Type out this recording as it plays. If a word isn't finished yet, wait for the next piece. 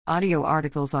Audio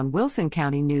articles on Wilson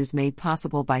County News made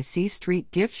possible by C Street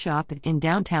Gift Shop in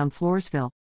downtown Floresville.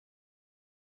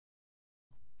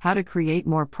 How to create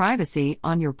more privacy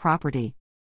on your property.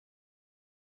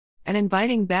 An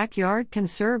inviting backyard can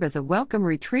serve as a welcome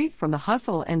retreat from the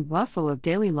hustle and bustle of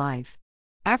daily life.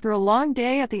 After a long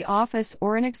day at the office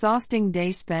or an exhausting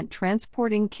day spent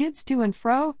transporting kids to and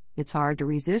fro, it's hard to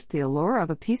resist the allure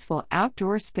of a peaceful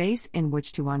outdoor space in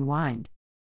which to unwind.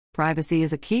 Privacy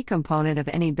is a key component of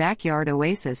any backyard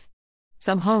oasis.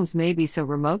 Some homes may be so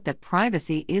remote that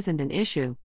privacy isn't an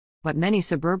issue, but many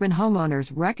suburban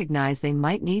homeowners recognize they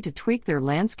might need to tweak their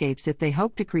landscapes if they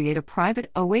hope to create a private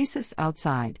oasis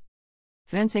outside.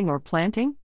 Fencing or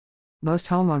planting? Most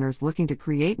homeowners looking to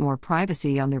create more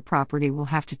privacy on their property will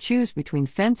have to choose between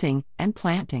fencing and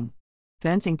planting.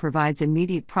 Fencing provides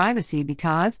immediate privacy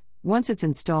because, once it's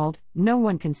installed, no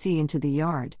one can see into the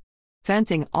yard.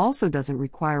 Fencing also doesn't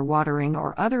require watering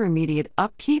or other immediate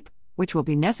upkeep, which will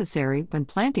be necessary when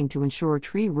planting to ensure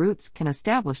tree roots can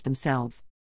establish themselves.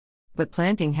 But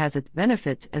planting has its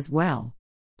benefits as well.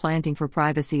 Planting for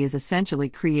privacy is essentially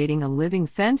creating a living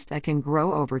fence that can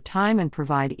grow over time and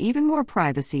provide even more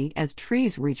privacy as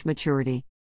trees reach maturity.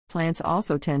 Plants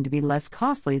also tend to be less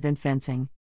costly than fencing.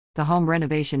 The home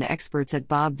renovation experts at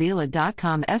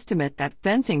BobVila.com estimate that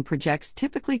fencing projects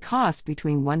typically cost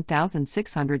between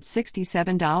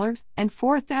 $1,667 and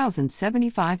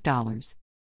 $4,075.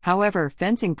 However,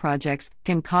 fencing projects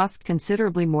can cost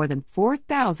considerably more than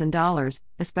 $4,000,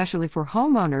 especially for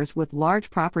homeowners with large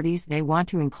properties they want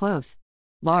to enclose.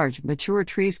 Large, mature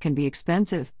trees can be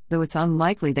expensive, though it's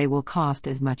unlikely they will cost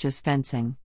as much as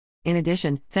fencing. In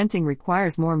addition, fencing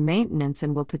requires more maintenance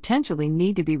and will potentially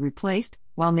need to be replaced,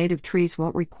 while native trees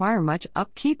won't require much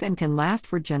upkeep and can last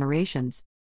for generations.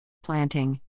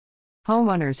 Planting.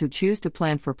 Homeowners who choose to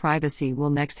plant for privacy will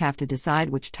next have to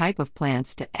decide which type of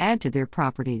plants to add to their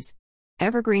properties.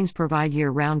 Evergreens provide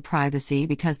year-round privacy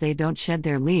because they don't shed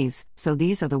their leaves, so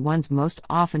these are the ones most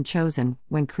often chosen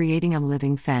when creating a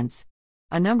living fence.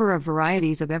 A number of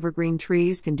varieties of evergreen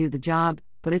trees can do the job,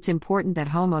 but it's important that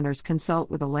homeowners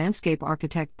consult with a landscape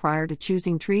architect prior to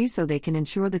choosing trees so they can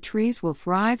ensure the trees will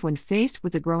thrive when faced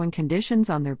with the growing conditions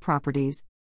on their properties.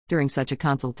 During such a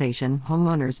consultation,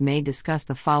 homeowners may discuss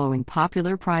the following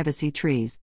popular privacy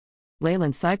trees.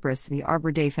 Leyland cypress. The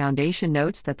Arbor Day Foundation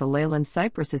notes that the Leyland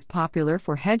cypress is popular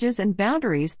for hedges and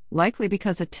boundaries, likely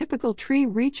because a typical tree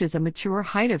reaches a mature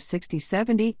height of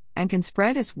 60-70 and can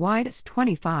spread as wide as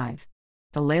 25.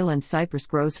 The Leyland cypress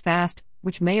grows fast,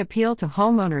 which may appeal to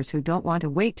homeowners who don't want to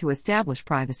wait to establish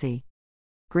privacy.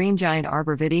 Green giant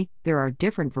arborvitae. There are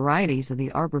different varieties of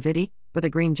the arborvitae, but the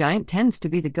green giant tends to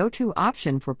be the go-to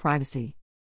option for privacy.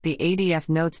 The ADF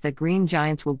notes that green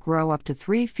giants will grow up to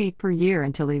 3 feet per year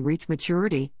until they reach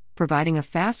maturity, providing a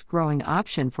fast-growing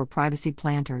option for privacy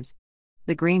planters.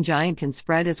 The green giant can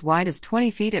spread as wide as 20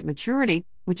 feet at maturity,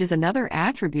 which is another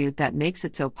attribute that makes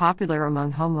it so popular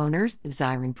among homeowners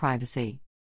desiring privacy.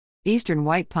 Eastern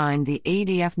white pine. The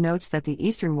ADF notes that the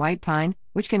eastern white pine,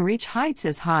 which can reach heights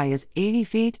as high as 80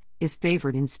 feet, is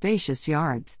favored in spacious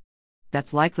yards.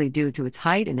 That's likely due to its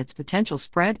height and its potential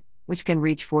spread, which can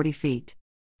reach 40 feet.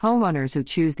 Homeowners who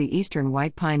choose the eastern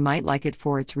white pine might like it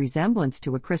for its resemblance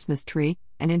to a Christmas tree,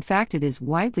 and in fact it is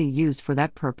widely used for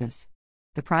that purpose.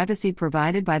 The privacy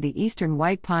provided by the eastern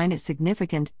white pine is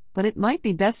significant, but it might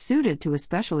be best suited to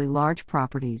especially large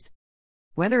properties.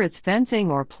 Whether it's fencing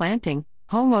or planting,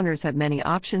 homeowners have many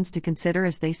options to consider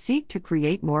as they seek to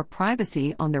create more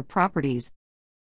privacy on their properties.